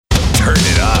Turn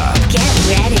it up. Get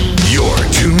ready. You're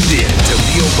tuned in to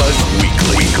VO Buzz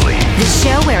Weekly. The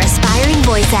show where aspiring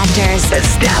voice actors,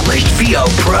 Established VO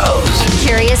pros, and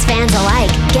curious fans alike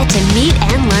get to meet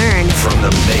and learn. from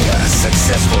the mega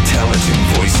successful talent in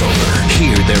voiceover.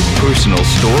 Hear their personal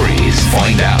stories.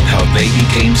 Find out how they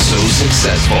became so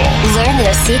successful. Learn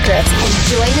their secrets and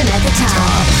join them at the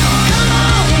top.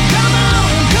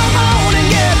 Come on and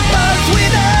get buzzed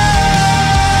with us.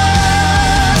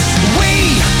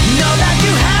 We know that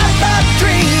you have a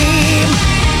dream.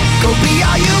 Go be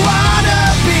all you wanna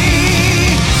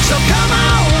be. So come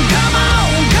on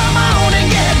and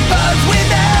get buzzed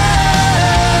with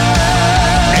us.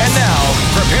 And now,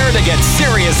 prepare to get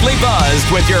seriously buzzed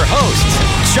with your hosts,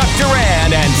 Chuck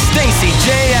Duran and Stacey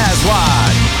J.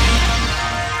 Aswad.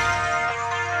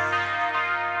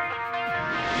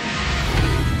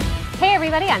 Hey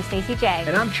everybody, I'm Stacey J.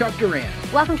 And I'm Chuck Duran.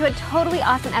 Welcome to a totally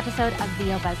awesome episode of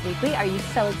VO Buzz Weekly. Are you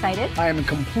so excited? I am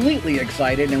completely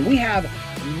excited, and we have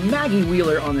Maggie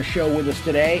Wheeler on the show with us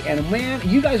today. And man,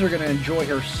 you guys are going to enjoy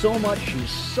her so much. She's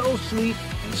so sweet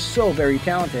and so very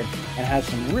talented and has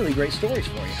some really great stories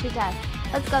for you. She does.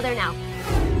 Let's go there now.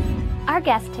 Our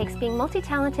guest takes being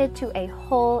multi-talented to a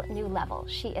whole new level.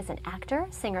 She is an actor,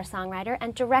 singer-songwriter,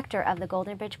 and director of the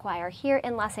Golden Bridge Choir here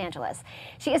in Los Angeles.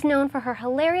 She is known for her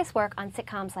hilarious work on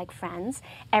sitcoms like Friends,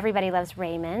 Everybody Loves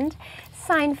Raymond,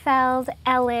 Seinfeld,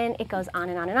 Ellen, it goes on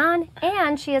and on and on.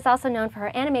 And she is also known for her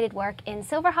animated work in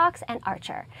Silverhawks and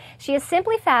Archer. She is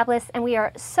simply fabulous, and we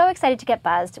are so excited to get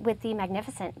buzzed with the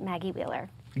magnificent Maggie Wheeler.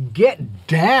 Get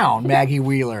down, Maggie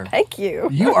Wheeler. Thank you.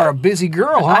 You are a busy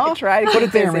girl, huh? I try to Put keep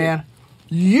it there, busy. man.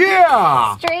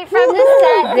 Yeah. Straight from the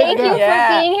set. Thank you Yeah.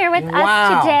 for being here with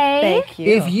Wow. us today. Thank you.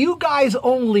 If you guys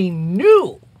only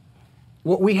knew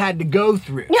what we had to go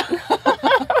through.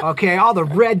 Okay, all the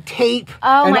red tape.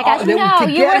 Oh and my gosh, all, no,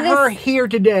 To you get were this- her here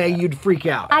today, you'd freak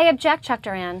out. I object, Chuck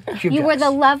Duran. She You were objects.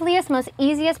 the loveliest, most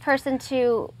easiest person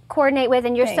to coordinate with,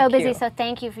 and you're so Thank busy. you. So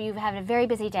thank you for you having a very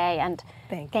busy day, and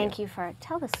Thank you for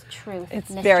tell the truth.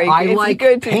 It's Mr. very I it's like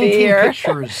good to be painting here.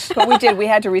 pictures. But we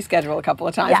had to reschedule a couple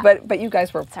of times. Yeah. But you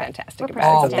guys were fantastic We're about it.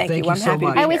 So persistent. thank you. Thank I'm you so happy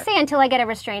much. to be I always here. say until I get a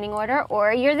restraining order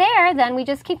or you're there, then we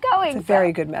just keep going. It's a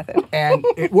very good method. And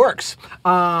it works.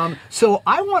 So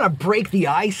I want to break the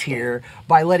ice here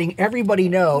by letting everybody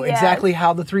know Yes. exactly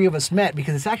how the three of us met,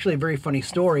 because it's actually a very funny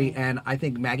story, and I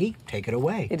think, Maggie, take it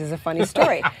away. It is a funny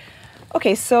story.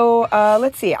 Okay, so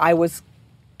let's see. I was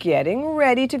getting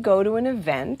ready to go to an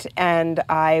event, and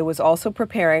I was also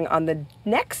preparing on the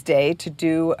next day to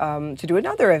do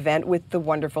another event with the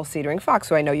wonderful Cedar Fox,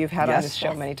 who I know you've had on Yes. this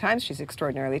show many times. She's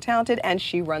extraordinarily talented, and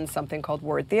she runs something called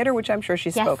Word Theater, which I'm sure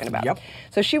she's Yes. spoken about. Yep.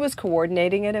 So she was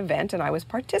coordinating an event, and I was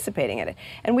participating in it.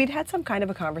 And we'd had some kind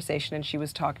of a conversation, and she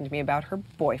was talking to me about her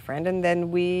boyfriend, and then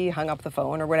we hung up the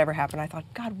phone or whatever happened. I thought,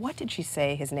 God, what did she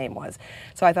say his name was?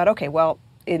 So I thought, okay, well,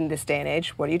 in this day and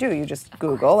age, what do? You just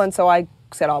Google. And so I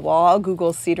said, oh, well, I'll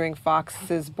Google Cedar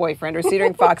Fox's boyfriend or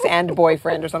Cedar Fox and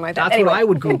boyfriend or something like that. That's what I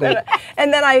would Google.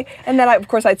 And then I, of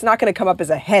course, it's not going to come up as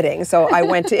a heading. So I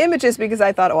went to images because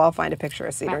I thought, oh, I'll find a picture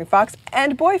of Cedar Fox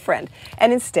and boyfriend.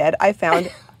 And instead, I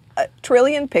found a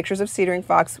trillion pictures of Cedar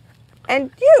Fox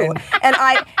and you. And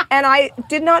I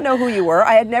did not know who you were.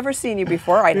 I had never seen you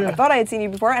before. I thought I had seen you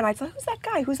before. And I thought, who's that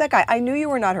guy? Who's that guy? I knew you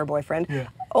were not her boyfriend. Yeah.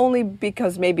 Only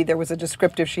because maybe there was a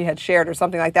descriptive she had shared or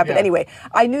something like that. But Yeah. anyway,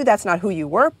 I knew that's not who you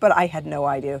were, but I had no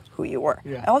idea who you were.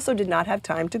 Yeah. I also did not have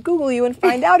time to Google you and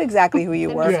find out exactly who you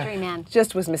The were. mystery man.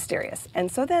 Just was mysterious. And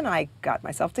so then I got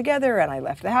myself together and I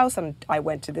left the house and I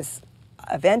went to this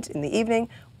event in the evening,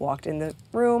 walked in the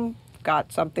room,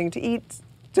 got something to eat,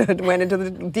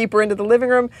 went deeper into the living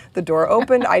room, the door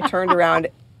opened, I turned around,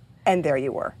 and there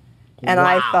you were. And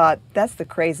I Wow. thought, that's the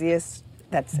craziest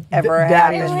that's ever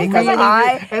that happened. is Because really-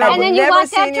 I and had And then you never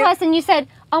walked up seen to you us and you said,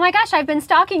 "Oh my gosh, I've been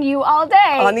stalking you all day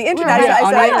on the internet. Right. I said,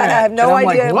 on the I internet. have no And I'm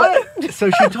idea like, what? So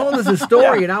she told us a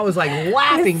story, and I was like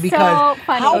laughing It's because so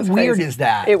funny. how It was weird crazy. is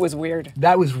that? It was weird.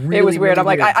 That was really It was weird. really I'm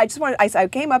like, weird. I just wanted, I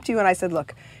came up to you and I said,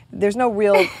 look, there's no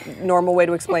real normal way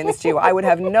to explain this to you. I would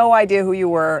have no idea who you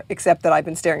were, except that I've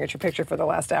been staring at your picture for the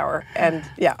last hour. And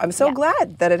yeah, I'm so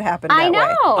glad that it happened I that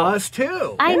way. know. Us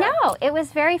too. I know. It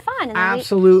was very fun. And then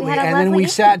Absolutely. we had a And then lovely we evening.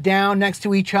 sat down next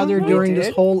to each other during this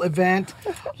did. whole event.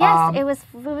 Yes, it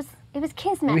was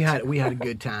kismet. We had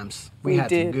good times. We We had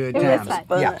some did. good It was times.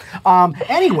 fun. Yeah.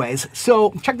 Anyways,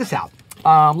 so check this out.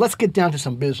 Let's get down to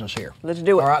some business here. Let's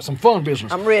do it. All right, some fun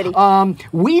business. I'm ready.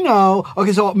 We know.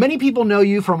 Okay, so many people know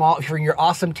you from your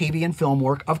awesome TV and film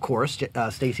work, of course.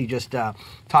 Stacey just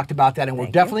talked about that, and we're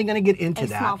definitely going to get into A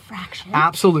that. small fraction.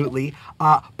 Absolutely.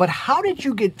 But how did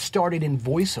you get started in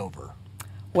voiceover?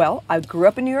 Well, I grew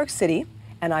up in New York City,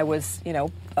 and I was,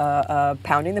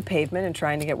 pounding the pavement and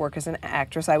trying to get work as an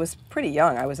actress. I was pretty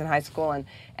young. I was in high school,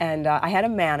 and I had a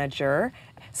manager.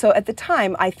 So at the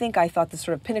time, I think I thought the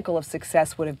sort of pinnacle of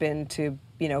success would have been to,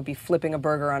 be flipping a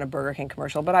burger on a Burger King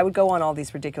commercial. But I would go on all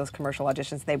these ridiculous commercial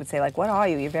auditions. They would say, like, what are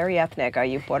you? You're very ethnic. Are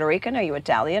you Puerto Rican? Are you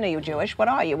Italian? Are you Jewish? What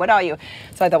are you? What are you?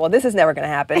 So I thought, well, this is never going to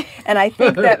happen. And I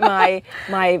think that my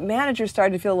manager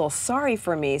started to feel a little sorry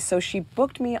for me. So she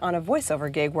booked me on a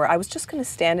voiceover gig where I was just going to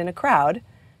stand in a crowd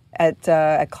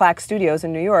at Clack Studios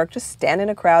in New York, just stand in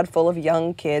a crowd full of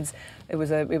young kids. It was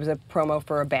a promo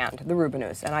for a band, the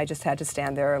Rubinoos, and I just had to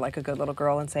stand there like a good little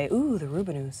girl and say, "Ooh, the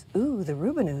Rubinoos, ooh, the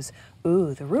Rubinoos,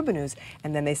 ooh, the Rubinoos."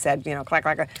 And then they said, clack,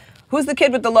 clack, clack, "Who's the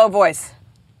kid with the low voice?"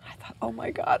 I thought, oh my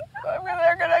God,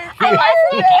 they're gonna.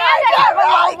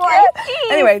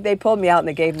 Anyway, they pulled me out and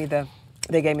they gave me the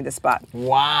spot.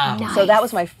 Wow. Nice. So that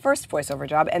was my first voiceover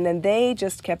job, and then they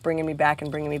just kept bringing me back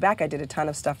and bringing me back. I did a ton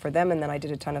of stuff for them, and then I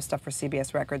did a ton of stuff for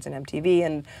CBS Records and MTV,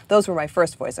 and those were my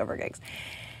first voiceover gigs.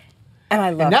 And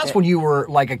I loved it. And that's when you were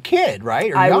like a kid,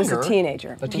 right? Or I younger. was a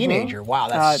teenager. A teenager. Wow,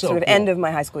 that's so sort of cool. end of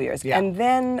my high school years. Yeah. And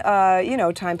then,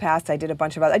 time passed. I did a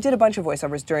bunch of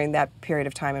voiceovers during that period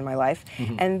of time in my life.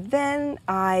 Mm-hmm. And then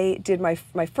I did my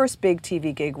first big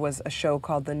TV gig was a show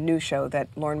called The New Show that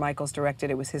Lorne Michaels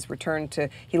directed. It was his return to,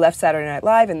 he left Saturday Night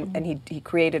Live and he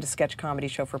created a sketch comedy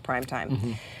show for prime time.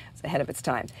 Mm-hmm. It's ahead of its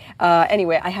time.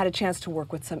 Anyway, I had a chance to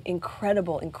work with some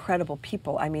incredible, incredible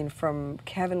people. I mean, from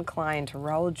Kevin Kline to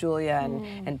Raul Julia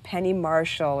and Penny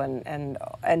Marshall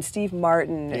and Steve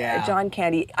Martin, Yeah. John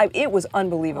Candy. It was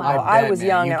unbelievable. Wow. I bet, was man.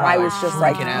 young You and I probably was were just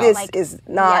like, freaking out. this Like, is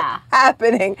not yeah.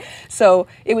 happening. So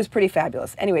it was pretty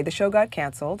fabulous. Anyway, the show got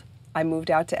canceled. I moved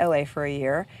out to LA for a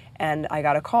year, and I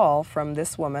got a call from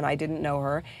this woman. I didn't know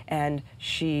her, and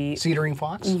she... Cedering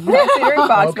Fox? Not Cedering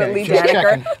Fox, Okay, but Lee just Daniker,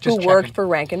 checking, who just worked checking. for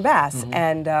Rankin Bass.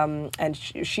 And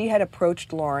she had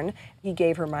approached Lorne. He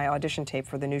gave her my audition tape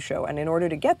for The New Show. And in order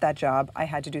to get that job, I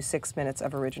had to do 6 minutes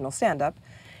of original stand-up.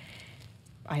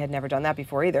 I had never done that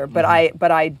before either, but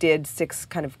I did 6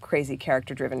 kind of crazy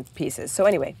character-driven pieces. So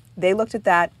anyway, they looked at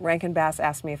that. Rankin Bass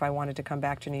asked me if I wanted to come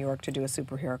back to New York to do a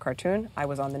superhero cartoon. I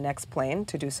was on the next plane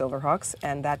to do Silverhawks,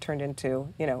 and that turned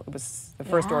into, it was, the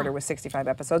first order was 65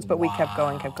 episodes, but we kept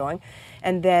going.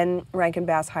 And then Rankin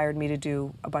Bass hired me to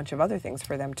do a bunch of other things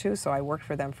for them too, so I worked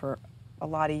for them for a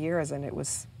lot of years, and it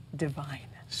was divine.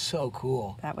 So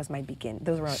cool. That was my begin.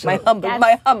 Those were So-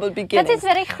 my humble beginnings. That is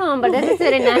very humble. This is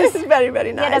very nice. This is very,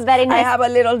 very Yeah, nice. very nice. I have a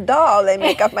little doll. They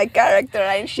make up my character,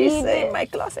 and she's in my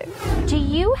closet. Do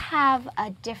you have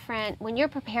a different, when you're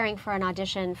preparing for an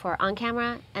audition for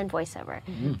on-camera and voiceover,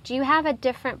 do you have a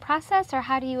different process, or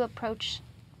how do you approach,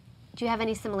 do you have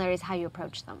any similarities how you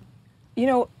approach them?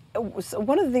 So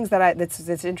one of the things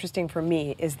that's interesting for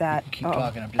me is that Keep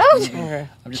talking. I'm just moving. Okay.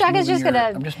 I'm Chuck is moving just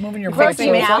gonna I'm just moving your roast voice.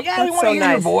 you It's now. like, yeah, we That's want to so hear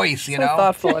nice. your voice, you So know?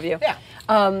 thoughtful of you. Yeah.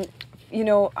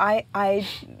 I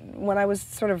when I was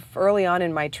sort of early on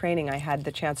in my training, I had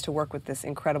the chance to work with this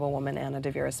incredible woman, Anna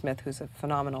Devere Smith, who's a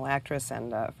phenomenal actress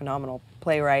and a phenomenal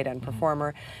playwright and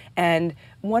performer. And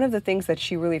one of the things that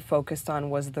she really focused on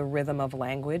was the rhythm of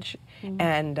language.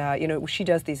 And, she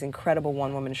does these incredible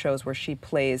one-woman shows where she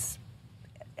plays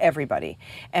everybody.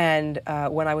 And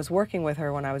when I was working with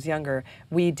her when I was younger,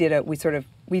 we did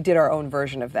our own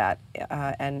version of that.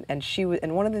 And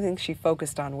one of the things she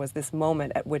focused on was this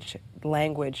moment at which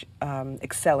language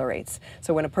accelerates.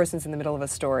 So when a person's in the middle of a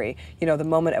story, the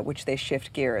moment at which they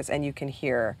shift gears and you can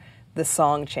hear the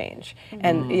song change.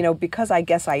 And because I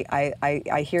guess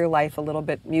I hear life a little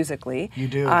bit musically. You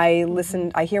do.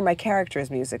 I hear my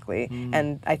characters musically,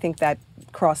 and I think that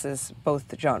crosses both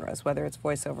the genres, whether it's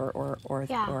voiceover or for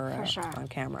sure. on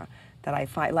camera. That I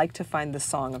like to find the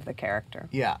song of the character.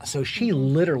 Yeah, so she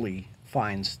literally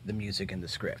finds the music in the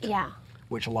script. Yeah.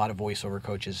 Which a lot of voiceover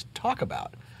coaches talk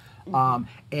about.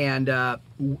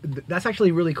 That's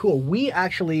actually really cool. We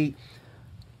actually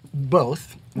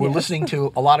both were listening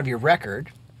to a lot of your record,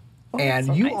 and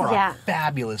so you nice. are Yeah. a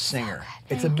fabulous singer.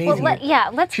 It's Well, amazing.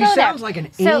 let's She go there. sounds like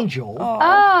an So- angel.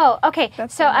 Oh, okay.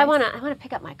 That's So so I nice. wanna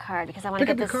pick up my card because I want to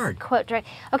Pick get up this your card. quote direct.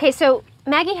 Okay, so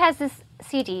Maggie has this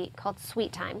CD called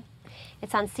Sweet Time.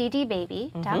 It's on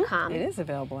cdbaby.com. It is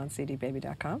available on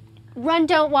cdbaby.com. Run,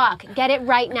 don't walk. Get it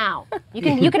right now.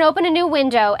 You can open a new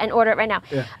window and order it right now.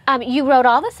 You wrote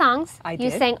all the songs. I You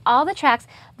did. sang all the tracks.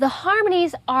 The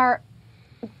harmonies are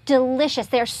delicious.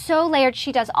 They're so layered.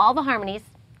 She does all the harmonies.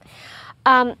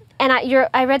 And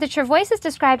I read that your voice is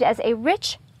described as a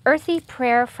rich, earthy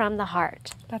prayer from the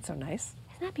heart. That's so nice.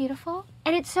 Isn't that beautiful?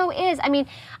 And it so is. I mean,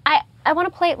 I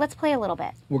want to play. Let's play a little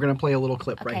bit. We're going to play a little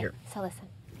clip right Okay, here. so listen.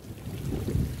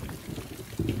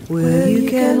 Well, you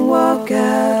can walk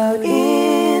out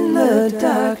in in the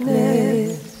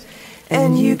darkness,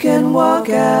 and you can walk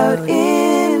out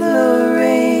in the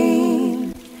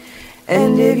rain.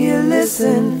 And if you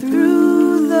listen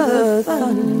through the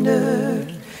thunder,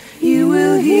 you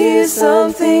will hear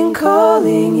something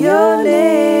calling your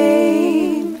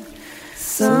name.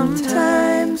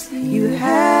 Sometimes you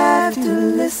have to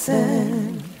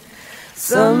listen.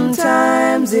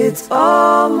 Sometimes it's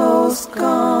almost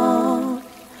gone.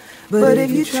 But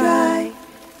if you try,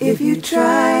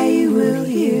 you will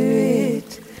hear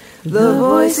it. The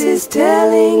voice is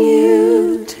telling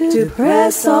you to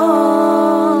press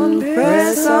on,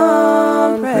 press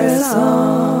on, press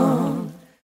on.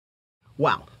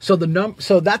 Wow. So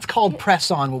so that's called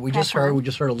Press On, what we just heard. We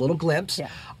just heard a little glimpse. Yeah.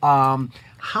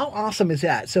 How awesome is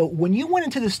that? So when you went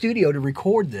into the studio to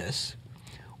record this,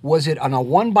 was it on a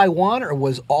 1-by-1, or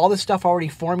was all the stuff already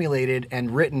formulated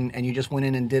and written and you just went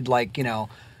in and did, like, you know,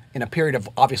 in a period of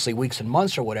obviously weeks and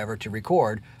months or whatever to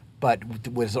record, but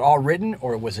was it all written,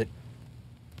 or was it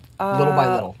little by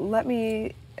little? Let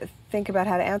me think about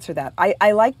how to answer that.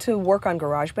 I like to work on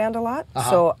GarageBand a lot,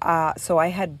 so I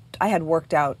had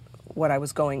worked out what I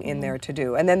was going in there to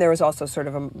do, and then there was also sort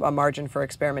of a margin for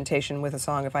experimentation with a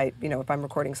song. If I'm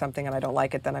recording something and I don't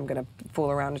like it, then I'm going to fool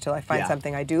around until I find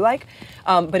something I do like.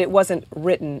 But it wasn't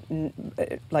written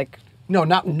like. No,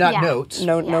 not notes.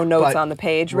 No notes But- on the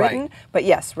page written, right. but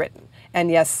yes, written. And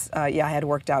yes, I had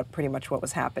worked out pretty much what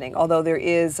was happening. Although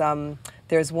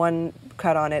there's one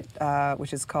cut on it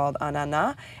which is called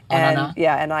Anana, and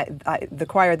Anana? the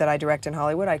choir that I direct in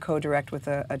Hollywood, I co-direct with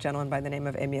a gentleman by the name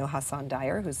of Emil Hassan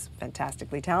Dyer, who's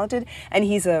fantastically talented, and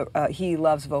he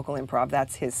loves vocal improv.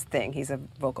 That's his thing. He's a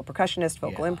vocal percussionist,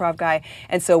 vocal improv guy,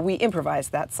 and so we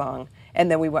improvised that song, and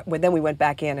then we went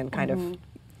back in and kind of.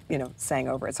 Sang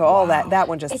over it. So all that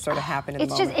one just sort of happened in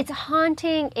the moment. It's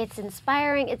haunting, it's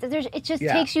inspiring, it just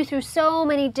takes you through so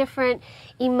many different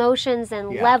emotions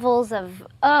and levels of,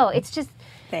 it's just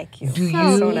Thank you.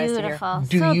 so beautiful.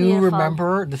 Do you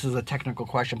remember, this is a technical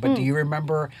question, but do you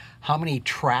remember how many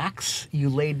tracks you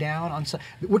laid down on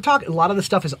we're talking, a lot of the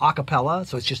stuff is a cappella,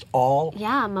 so it's just all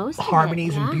most of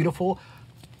harmonies it, and beautiful.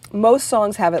 Most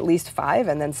songs have at least 5,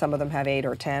 and then some of them have 8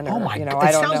 or 10. Or, Oh my God, I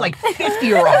it don't sounds know. like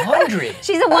 50 or 100.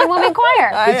 She's a one-woman choir.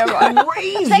 It's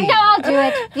crazy. It's like, no, I'll do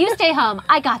it. You stay home.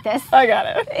 I got this. I got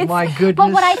it. My goodness.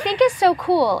 But what I think is so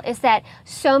cool is that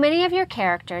so many of your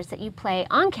characters that you play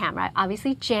on camera,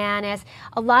 obviously Janice,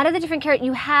 a lot of the different characters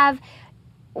you have,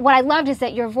 what I loved is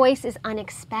that your voice is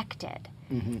unexpected.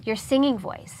 Your singing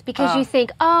voice, because you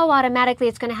think, automatically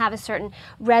it's going to have a certain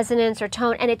resonance or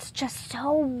tone, and it's just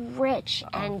so rich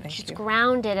and just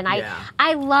grounded, and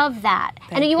I love that.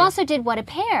 And you also did What a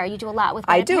Pair. You do a lot with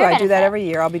What a Pair I do that benefit. every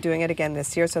year. I'll be doing it again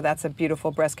this year, so that's a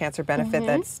beautiful breast cancer benefit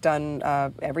that's done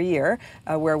every year,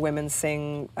 where women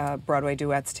sing Broadway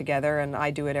duets together, and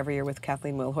I do it every year with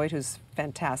Kathleen Wilhoit, who's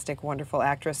fantastic, wonderful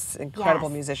actress, incredible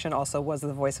musician, also was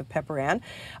the voice of Pepper Ann.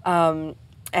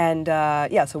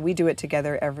 So we do it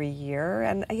together every year,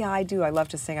 and I do. I love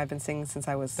to sing. I've been singing since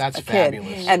I was a kid.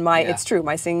 Fabulous. And it's true.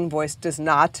 My singing voice does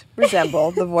not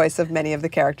resemble the voice of many of the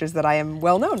characters that I am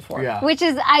well known for. Yeah. Which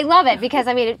is, I love it, because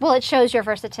I mean, it shows your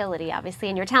versatility, obviously,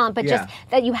 and your talent, but just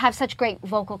that you have such great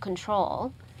vocal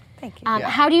control. Thank you.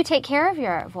 How do you take care of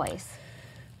your voice?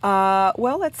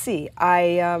 Well, let's see.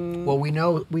 Well, we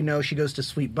know she goes to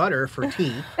Sweet Butter for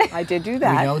tea. I did do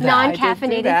that. We know that. Non-caffeinated I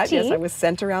did do that. tea. Yes, I was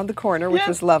sent around the corner, which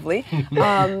was lovely.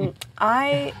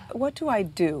 What do I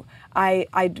do?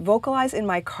 I vocalize in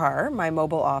my car, my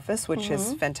mobile office, which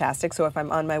is fantastic. So if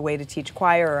I'm on my way to teach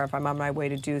choir, or if I'm on my way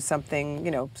to do something,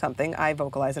 I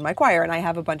vocalize in my choir. And I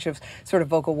have a bunch of sort of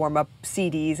vocal warm-up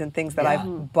CDs and things that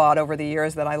I've bought over the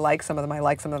years that I like. Some of them I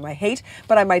like, some of them I hate.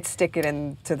 But I might stick it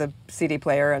into the CD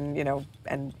player, and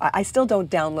and I still don't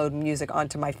download music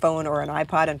onto my phone or an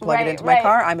iPod and plug it into my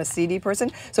car. I'm a CD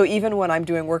person. So even when I'm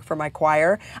doing work for my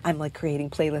choir, I'm like creating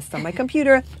playlists on my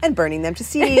computer and burning them to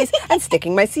CDs and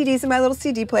sticking my CDs in my little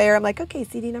CD player. I'm like, okay,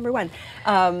 CD number 1.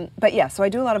 But yeah, so I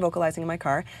do a lot of vocalizing in my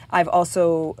car. I've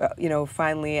also,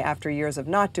 finally, after years of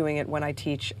not doing it, when I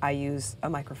teach, I use a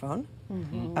microphone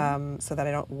so that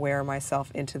I don't wear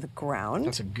myself into the ground.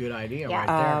 That's a good idea right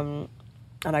there.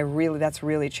 And that's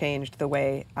really changed the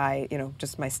way I,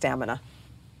 just my stamina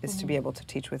is to be able to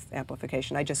teach with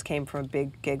amplification. I just came from a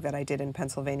big gig that I did in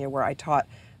Pennsylvania where I taught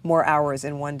more hours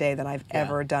in one day than I've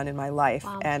ever done in my life.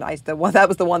 Wow. And that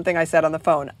was the one thing I said on the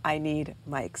phone. I need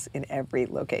mics in every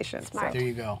location. Smart. There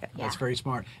you go. That's very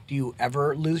smart. Do you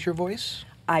ever lose your voice?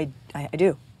 I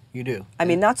do. You do? I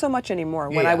mean, not so much anymore.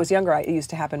 When I was younger, it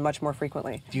used to happen much more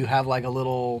frequently. Do you have like a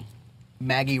little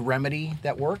Maggie remedy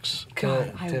that works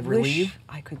to relieve? Wish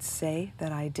I could say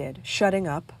that I did. Shutting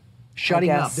up.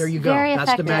 Shutting I up. guess. There you go. Very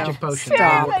That's the magic effective. potion.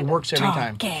 Stop It works every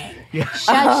time.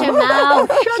 Shut your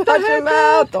mouth. Shut your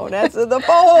mouth. Don't answer the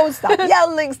phone. Stop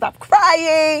yelling. Stop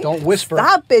crying. Don't whisper.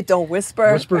 Stop it. Don't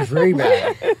whisper. Whisper's very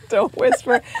bad. Don't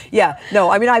whisper. Yeah.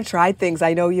 No, I mean, I've tried things.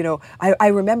 I know, I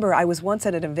remember I was once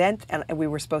at an event and we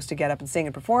were supposed to get up and sing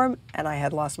and perform and I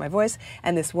had lost my voice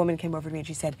and this woman came over to me and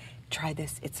she said, try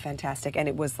this. It's fantastic. And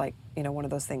it was like, one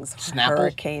of those things. Snapple?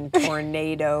 Hurricane,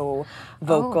 tornado,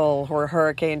 vocal, or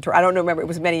hurricane. I don't remember. It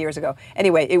was many years ago.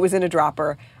 Anyway, it was in a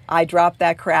dropper. I dropped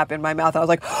that crap in my mouth. I was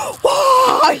like,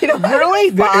 whoa! Really?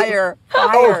 Fire.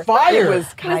 Oh, fire. It was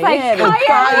like cayenne and cayenne.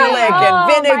 garlic Oh,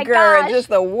 my and vinegar and gosh. just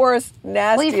the worst,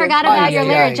 nasty. We forgot about your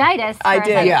laryngitis. I for a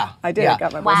did. second. Yeah. I did. Yeah. I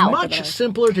got my Wow. voice back Much tonight.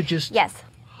 simpler to just Yes.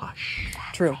 hush.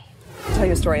 True. I'll tell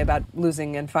you a story about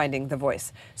losing and finding the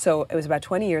voice. So it was about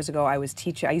 20 years ago. I used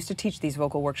to teach these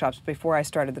vocal workshops before I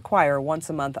started the choir. Once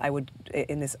a month, I would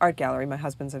in this art gallery. My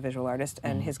husband's a visual artist,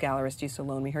 and his gallerist used to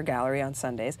loan me her gallery on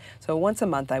Sundays. So once a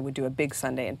month, I would do a big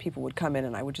Sunday, and people would come in,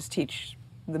 and I would just teach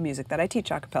the music that I teach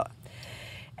a cappella.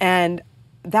 And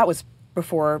that was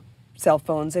before cell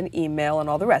phones and email and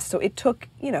all the rest. So it took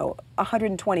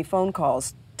 120 phone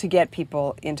calls to get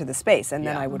people into the space, and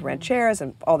then I would rent chairs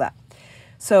and all that.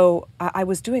 So I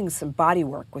was doing some body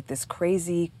work with this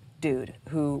crazy dude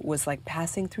who was like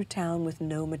passing through town with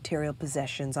no material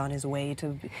possessions on his way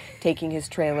to taking his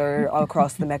trailer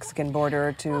across the Mexican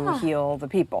border to heal the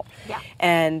people. Yeah.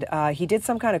 And he did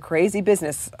some kind of crazy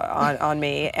business on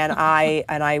me,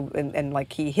 and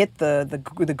like he hit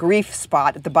the grief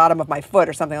spot at the bottom of my foot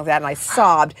or something like that, and I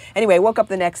sobbed. Anyway, I woke up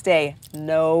the next day,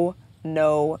 no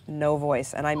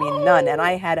voice, and I mean none. And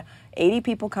I had 80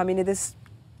 people coming to this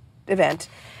event,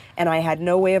 and I had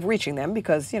no way of reaching them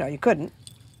because you couldn't.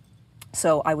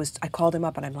 So I called him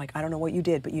up and I'm like, I don't know what you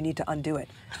did, but you need to undo it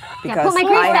because put my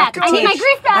grief I have back. to I need my teach.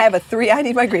 grief back. I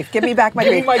need my grief. Give me back my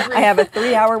grief. I have a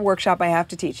 3-hour workshop I have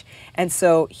to teach. And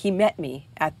so he met me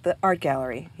at the art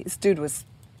gallery. This dude was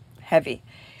heavy.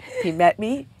 He met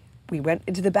me. We went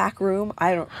into the back room.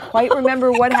 I don't quite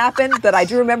remember what happened, but I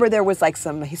do remember there was like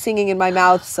some singing in my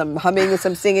mouth, some humming,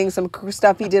 some singing, some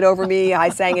stuff he did over me. I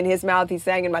sang in his mouth, he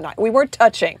sang in my mouth. We weren't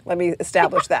touching. Let me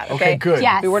establish that, okay? Okay, good.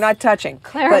 Yes. We were not touching.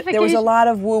 But there was a Clarification. lot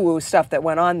of woo-woo stuff that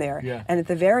went on there. Yeah. And at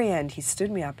the very end, he stood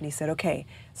me up and he said, okay,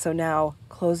 so now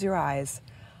close your eyes,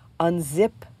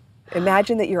 unzip.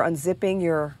 Imagine that you're unzipping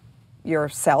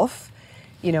yourself,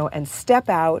 and step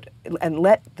out and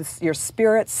let your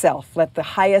spirit self, let the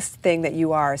highest thing that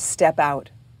you are, step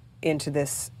out into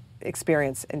this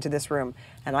experience, into this room.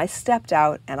 And I stepped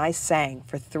out and I sang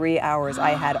for 3 hours.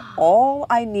 I had all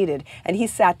I needed. And he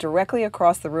sat directly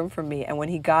across the room from me. And when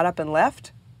he got up and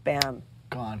left, bam,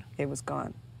 Gone. it was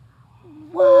gone.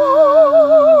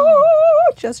 Whoa!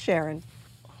 Just Sharon.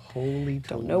 Holy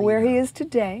Don't know where he is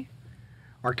today.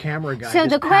 Our camera guy. So just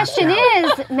the question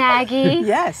passed out. is, Maggie,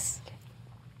 Yes.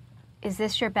 is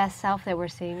this your best self that we're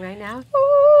seeing right now?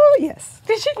 Oh, yes.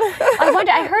 Did you? I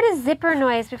wonder. I heard a zipper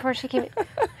noise before she came.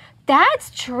 That's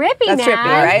trippy, That's man. trippy,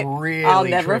 right? Really I'll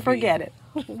never trippy. forget it.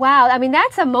 Wow. I mean,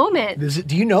 that's a moment.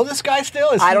 Do you know this guy still?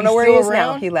 I don't know where he still is now.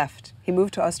 around? He left. He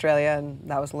moved to Australia, and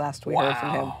that was the last we heard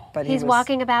from him. Wow. But He's he was,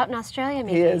 walking about in Australia,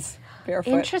 maybe. He is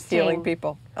barefoot, Interesting. healing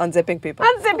people, unzipping people.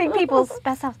 Unzipping people's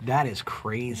best self. That is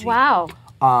crazy. Wow.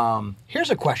 Here's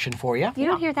a question for you. You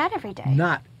don't hear that every day.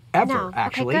 Not ever, No. Okay,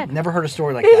 actually. good. Never heard a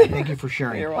story like that. Thank you for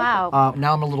sharing. Wow.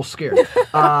 Now I'm a little scared.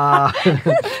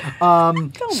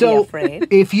 Don't So, be afraid.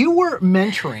 if you were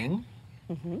mentoring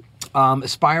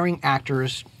aspiring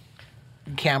actors,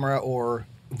 camera or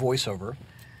voiceover,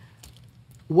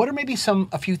 what are maybe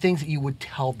a few things that you would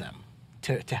tell them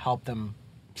to help them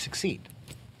succeed?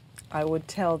 I would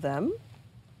tell them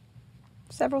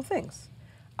several things.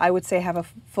 I would say have a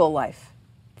full life.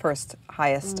 First,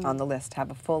 highest on the list. Have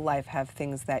a full life. Have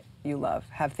things that you love.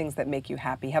 Have things that make you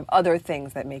happy. Have other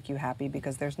things that make you happy,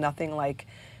 because there's nothing like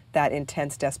that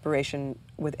intense desperation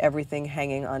with everything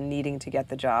hanging on needing to get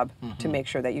the job to make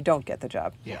sure that you don't get the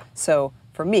job. Yeah. So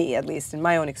for me, at least in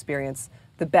my own experience,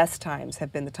 the best times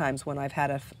have been the times when I've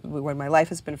had when my life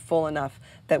has been full enough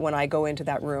that when I go into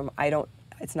that room,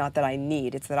 it's not that I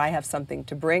need, it's that I have something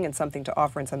to bring and something to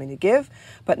offer and something to give,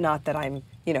 but not that I'm,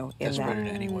 in Desperate that in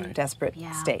any way. desperate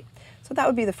Yeah. state. So that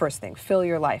would be the first thing. Fill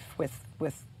your life with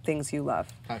things you love.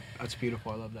 That's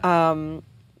beautiful. I love that.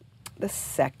 The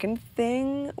second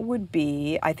thing would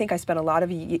be, I think I spent a lot of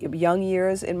young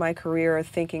years in my career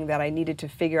thinking that I needed to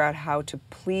figure out how to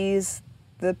please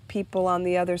the people on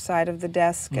the other side of the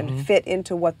desk and fit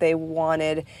into what they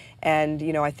wanted. And,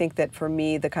 you know, I think that for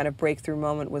me, the kind of breakthrough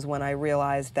moment was when I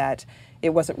realized that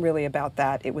it wasn't really about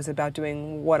that. It was about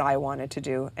doing what I wanted to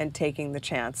do and taking the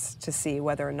chance to see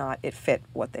whether or not it fit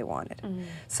what they wanted.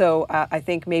 So I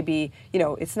think maybe, you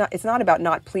know, it's not about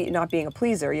not being a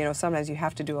pleaser. You know, sometimes you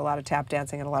have to do a lot of tap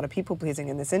dancing and a lot of people pleasing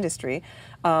in this industry.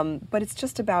 But it's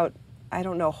just about, I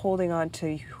don't know, holding on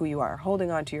to who you are,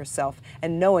 holding on to yourself,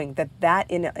 and knowing that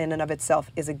that in and of itself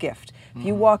is a gift. If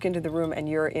you walk into the room and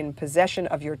you're in possession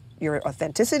of your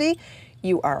authenticity,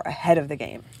 you are ahead of the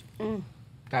game.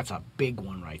 That's a big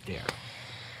one right there.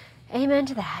 Amen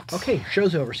to that. Okay,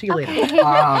 show's over. See you later.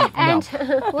 And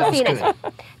we'll see you next good.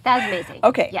 week. That was amazing.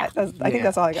 Okay, Yeah. I think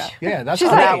that's all I got. Yeah, that's She's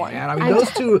great, that one. man. I mean,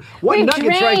 those two, what We nuggets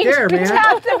right drained there, the man.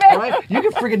 top of it. Right? You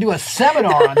could freaking do a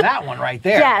seminar on that one right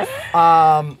there. Yes.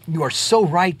 You are so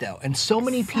right, though. And so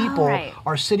many people right.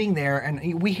 are sitting there,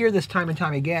 and we hear this time and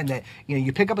time again, that, you know,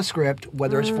 you pick up a script,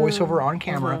 whether it's voiceover or on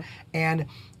camera, and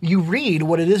you read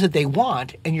what it is that they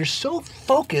want, and you're so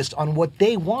focused on what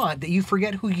they want that you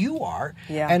forget who you are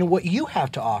and what you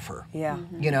have to offer. Yeah.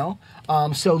 You know?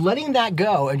 So letting that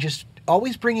go and just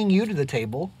always bringing you to the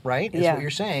table, right, is what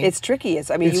you're saying. It's tricky.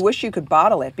 You wish you could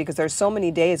bottle it, because there's so many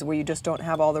days where you just don't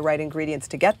have all the right ingredients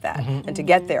to get that and to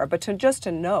get there. But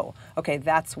to know, okay,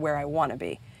 that's where I want to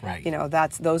be. Right. You know,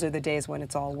 those are the days when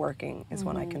it's all working, is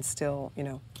when I can still, you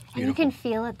know. And you can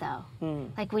feel it though.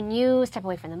 Like when you step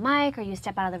away from the mic or you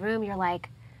step out of the room, you're like,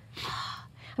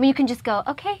 I mean, you can just go,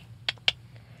 okay,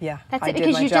 Yeah, that's I it. did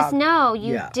Because my you job. just know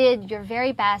you Yeah. did your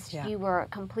very best. Yeah. You were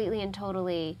completely and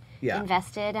totally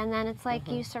invested. And then it's like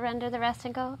you surrender the rest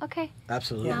and go, okay,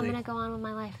 Absolutely. now I'm going to go on with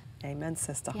my life. Amen,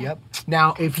 sister. Yep.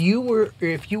 Now, if you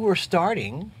were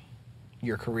starting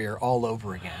your career all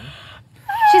over again,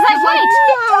 She's like, wait,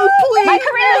 no, please, my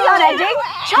career is not ending.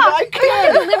 Chuck, we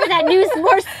have to deliver that news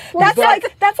more.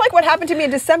 That's like what happened to me in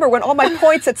December when all my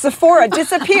points at Sephora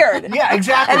disappeared. Yeah,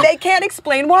 exactly. And they can't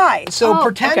explain why. So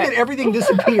pretend that everything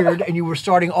disappeared and you were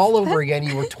starting all over again.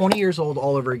 You were 20 years old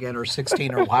all over again, or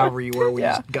 16, or however you were when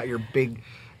you got your big,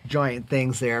 giant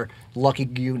things there. Lucky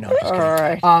you. No, just kidding.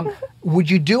 All right. Would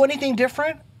you do anything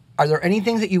different? Are there any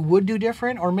things that you would do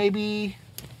different, or maybe?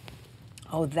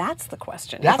 Oh, that's the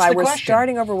question. That's if I the were question.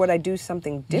 starting over, would I do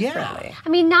something differently? I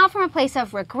mean, not from a place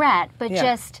of regret, but Yeah.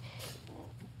 just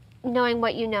knowing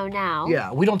what you know now.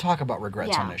 Yeah, we don't talk about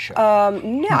regrets Yeah. on this show.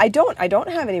 No, I don't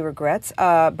have any regrets.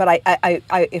 But I,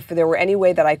 if there were any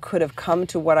way that I could have come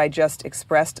to what I just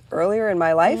expressed earlier in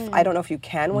my life, I don't know if you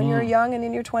can when you're young and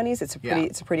in your 20s. It's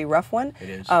a pretty rough one. It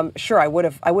is. Sure, I would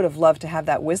have loved to have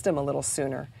that wisdom a little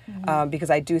sooner, because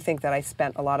I do think that I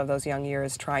spent a lot of those young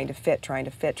years trying to fit,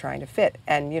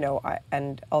 and you know,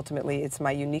 and ultimately it's my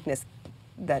uniqueness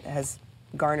that has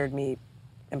garnered me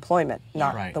employment,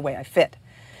 not the way I fit.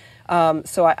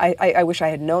 So I wish I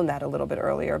had known that a little bit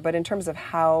earlier. But in terms of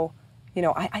how, you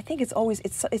know, I think it's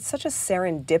such a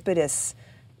serendipitous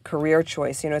career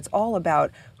choice. You know, it's all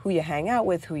about who you hang out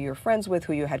with, who you're friends with,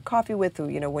 who you had coffee with, who,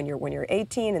 you know, when you're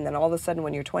 18, and then all of a sudden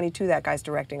when you're 22, that guy's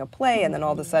directing a play, and then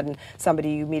all of a sudden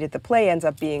somebody you meet at the play ends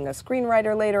up being a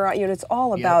screenwriter later on. You know, it's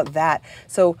all about that.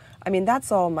 So, I mean,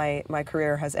 that's all my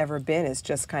career has ever been, is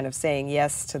just kind of saying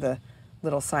yes to the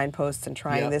little signposts and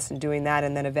trying this and doing that,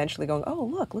 and then eventually going, oh,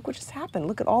 look what just happened.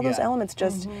 Look at all those elements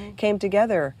just came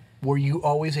together. Were you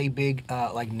always a big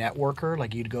like networker?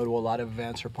 Like you'd go to a lot of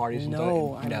events or parties?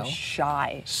 No, and I'm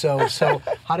shy. So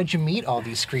how did you meet all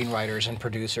these screenwriters and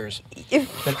producers?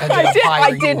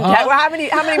 I didn't. Huh? How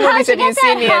many movies have you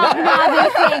seen me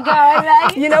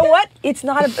in? You know what? It's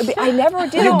not. I never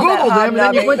did. You all that Googled them and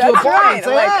then you hobnobbing. went to a That's party right. and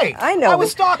said, Like, hey, I know. I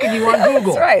was stalking you on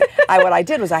Google. That's right. What I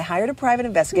did was I hired a private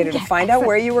investigator to find out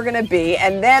where you were going to be,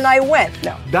 and then I went.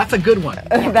 No, That's a good one.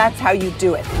 that's how you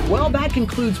do it. Well, that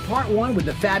concludes part one with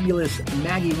the fabulous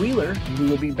Maggie Wheeler. We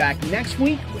will be back next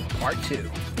week with part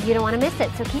two. You don't want to miss it,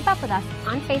 so keep up with us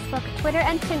on Facebook, Twitter,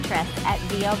 and Pinterest at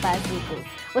VO Buzz Weekly.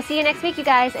 We'll see you next week, you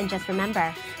guys, and just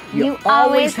remember, you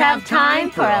always have time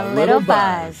for a little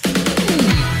buzz.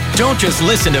 Don't just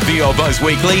listen to VO Buzz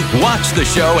Weekly. Watch the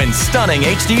show in stunning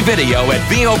HD video at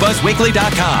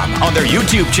VOBuzzWeekly.com, on their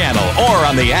YouTube channel, or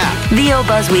on the app. VO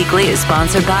Buzz Weekly is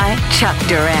sponsored by Chuck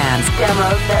Duran's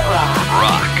Demos That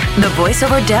Rock. The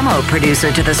voiceover demo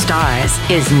producer to the stars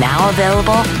is now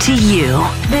available to you.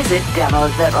 Visit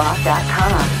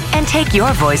demosthatrock.com and take your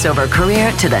voiceover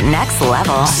career to the next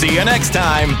level. See you next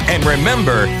time. And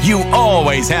remember, you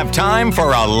always have time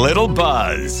for a little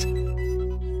buzz.